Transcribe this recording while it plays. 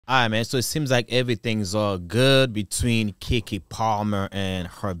All right, man. So it seems like everything's all good between Keke Palmer and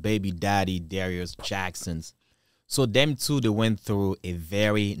her baby daddy Darius Jackson's. So them two, they went through a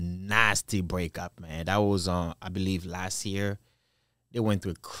very nasty breakup, man. That was I believe last year. They went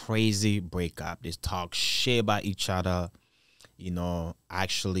through a crazy breakup. They talk shit about each other.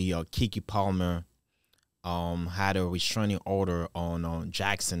 Actually, Keke Palmer had a restraining order on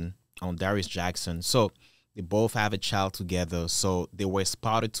Jackson, on Darius Jackson. So they both have a child together. So they were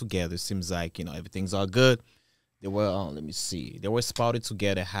spotted together. Seems like, everything's all good. They were, let me see. They were spotted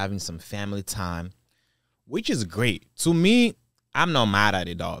together having some family time, which is great. To me, I'm not mad at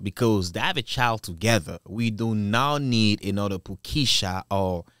it all because they have a child together. We do not need another Pukisha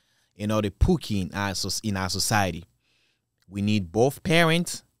or another Puki in our society. We need both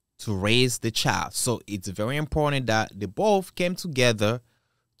parents to raise the child. So it's very important that they both came together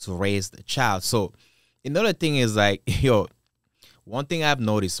to raise the child. So another thing is like, one thing I've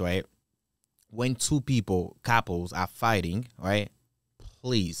noticed, right? When two couples are fighting, right?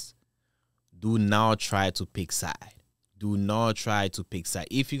 Please do not try to pick side. Do not try to pick side.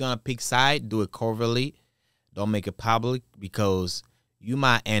 If you're going to pick side, do it covertly. Don't make it public because you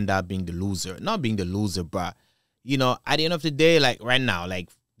might end up being the loser. Not being the loser, but, at the end of the day, like right now, like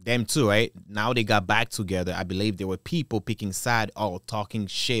them two, right? Now they got back together. I believe there were people picking side or talking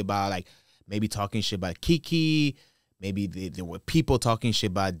shit about, like, maybe talking shit about Keke. Maybe there were people talking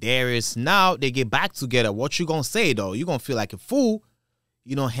shit about Darius. Now they get back together. What you going to say, though? You going to feel like a fool,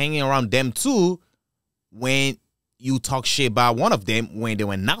 hanging around them two when you talk shit about one of them when they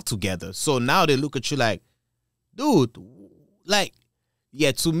were not together. So now they look at you like, dude, like,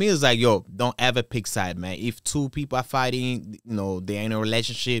 yeah, to me, it's like, don't ever pick side, man. If two people are fighting, they're in a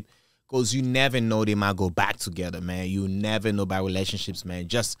relationship, because you never know, they might go back together, man. You never know about relationships, man.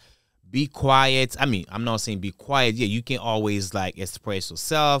 Just be quiet. I mean, I'm not saying be quiet. Yeah, you can always, like, express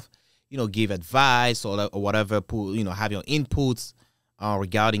yourself, give advice or whatever, have your inputs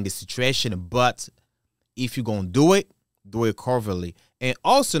regarding the situation. But if you're going to do it covertly. And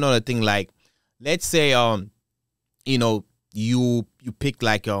also another thing, like, let's say, you pick,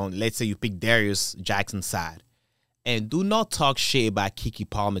 like, let's say you pick Darius Jackson's side. And do not talk shit about Keke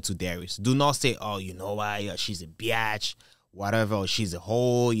Palmer to Darius. Do not say, oh, you know what, she's a biatch, whatever, or she's a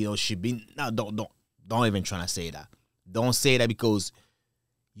hoe, she been, no, don't even try to say that. Don't say that, because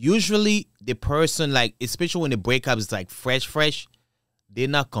usually the person, like, especially when the breakup is like fresh, they're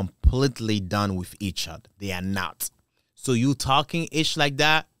not completely done with each other. They are not. So you talking ish like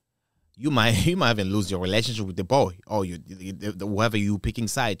that, you might even lose your relationship with the boy or whoever you picking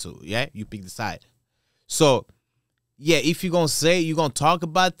side to. Yeah, you pick the side. So yeah, if you're gonna talk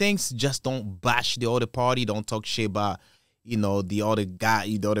about things, just don't bash the other party. Don't talk shit about the other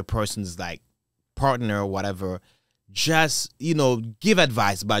guy, the other person's, like, partner or whatever. Just give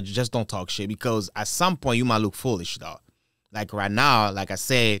advice, but just don't talk shit, because at some point you might look foolish, though. Like right now, like I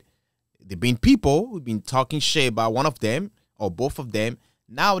said, there been people who've been talking shit about one of them or both of them.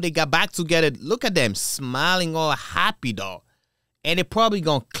 Now they got back together. Look at them smiling, all happy, though. And they probably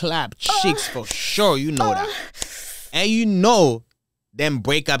gonna clap cheeks for sure. You know that. And them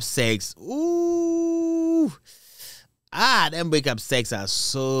breakup sex. Ooh. Them breakup sex are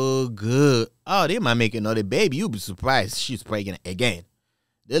so good. Oh, they might make another baby. You'll be surprised she's pregnant again.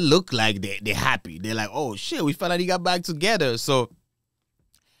 They look like they're happy. They're like, oh shit, we finally got back together. So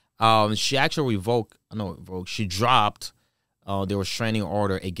she actually she dropped the restraining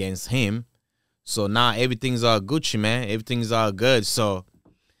order against him. So now everything's all Gucci, man. Everything's all good. So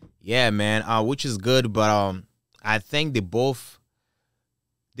yeah, man, which is good, but I think they both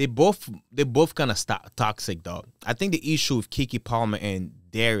kind of toxic, though. I think the issue with Keke Palmer and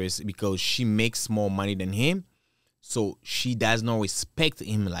Darius, because she makes more money than him, so she does not respect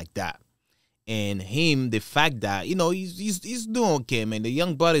him like that. And him, the fact that he's doing okay, man. The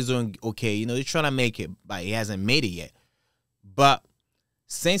young brother's doing okay. He's trying to make it, but he hasn't made it yet. But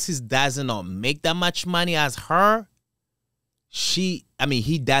since he doesn't make that much money as her, he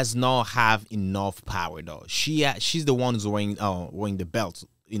does not have enough power, though. She's the one who's wearing the belt,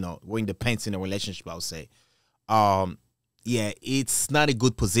 wearing the pants in a relationship, I would say. Yeah, it's not a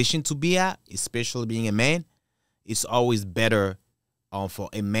good position to be at, especially being a man. It's always better for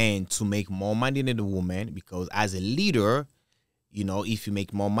a man to make more money than a woman, because as a leader, if you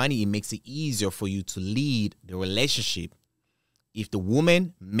make more money, it makes it easier for you to lead the relationship. If the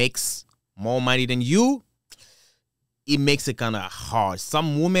woman makes more money than you, it makes it kind of hard.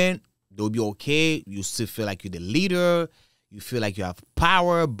 Some women, they'll be okay. You still feel like you're the leader. You feel like you have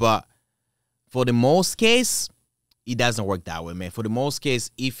power. But for the most case, it doesn't work that way, man. For the most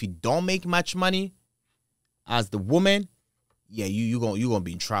case, if you don't make much money as the woman, yeah, you gonna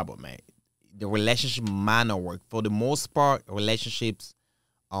be in trouble, man. The relationship might not work. For the most part, relationships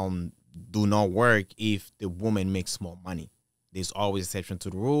do not work if the woman makes more money. There's always exception to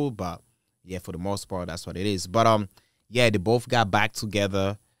the rule, but yeah, for the most part, that's what it is. But yeah, they both got back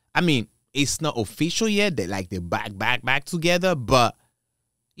together. I mean, it's not official yet. They back together, but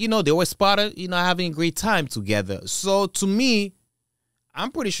you know, they were spotted, you know, having a great time together. So to me,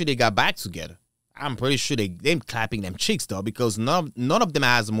 I'm pretty sure they got back together. I'm pretty sure them clapping them cheeks though, because none of them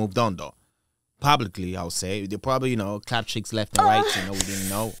has moved on though. Publicly, I would say they probably, you know, clap cheeks left and right. You know, we didn't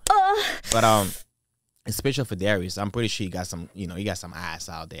know, but especially for Darius, I'm pretty sure he got some, you know, he got some ass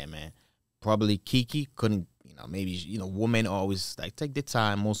out there, man. Probably Keke couldn't, you know, maybe, you know, women always like take the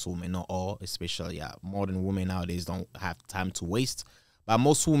time. Most women, not all, especially modern women nowadays don't have time to waste. But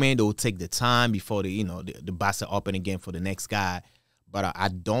most women, they'll take the time before they, you know, the basket open again for the next guy. But I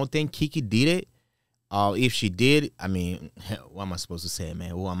don't think Keke did it. If she did, I mean, what am I supposed to say,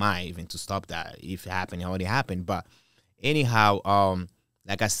 man? Who am I even to stop that? If it happened, it already happened. But anyhow,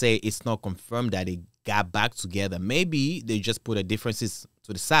 like I say, it's not confirmed that they got back together. Maybe they just put the differences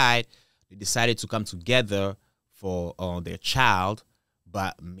to the side. They decided to come together for their child,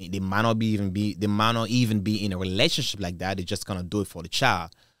 but they might not even be in a relationship like that. They're just gonna do it for the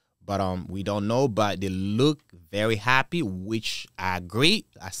child. But we don't know. But they look very happy, which I agree.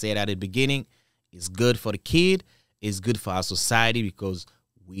 I said at the beginning. It's good for the kid. It's good for our society because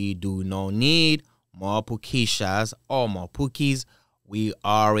we do not need more Pukishas or more Pookies. We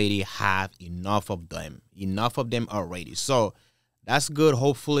already have enough of them. Enough of them already. So that's good.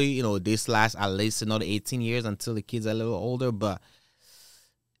 Hopefully, you know, this lasts at least another 18 years until the kids are a little older. But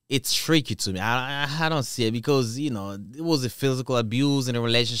it's tricky to me. I don't see it because, you know, it was a physical abuse in a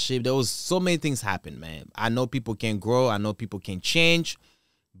relationship. There was so many things happen, man. I know people can grow. I know people can change.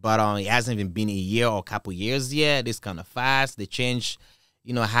 But it hasn't even been a year or a couple years yet. It's kind of fast. The change,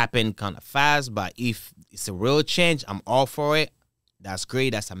 you know, happened kind of fast. But if it's a real change, I'm all for it. That's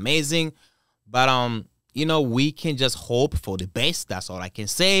great. That's amazing. But you know, we can just hope for the best. That's all I can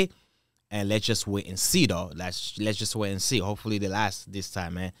say. And let's just wait and see, though. Let's just wait and see. Hopefully, they last this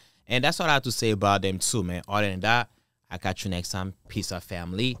time, man. And that's all I have to say about them too, man. Other than that, I'll catch you next time. Peace out,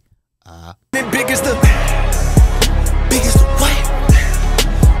 family. Big as the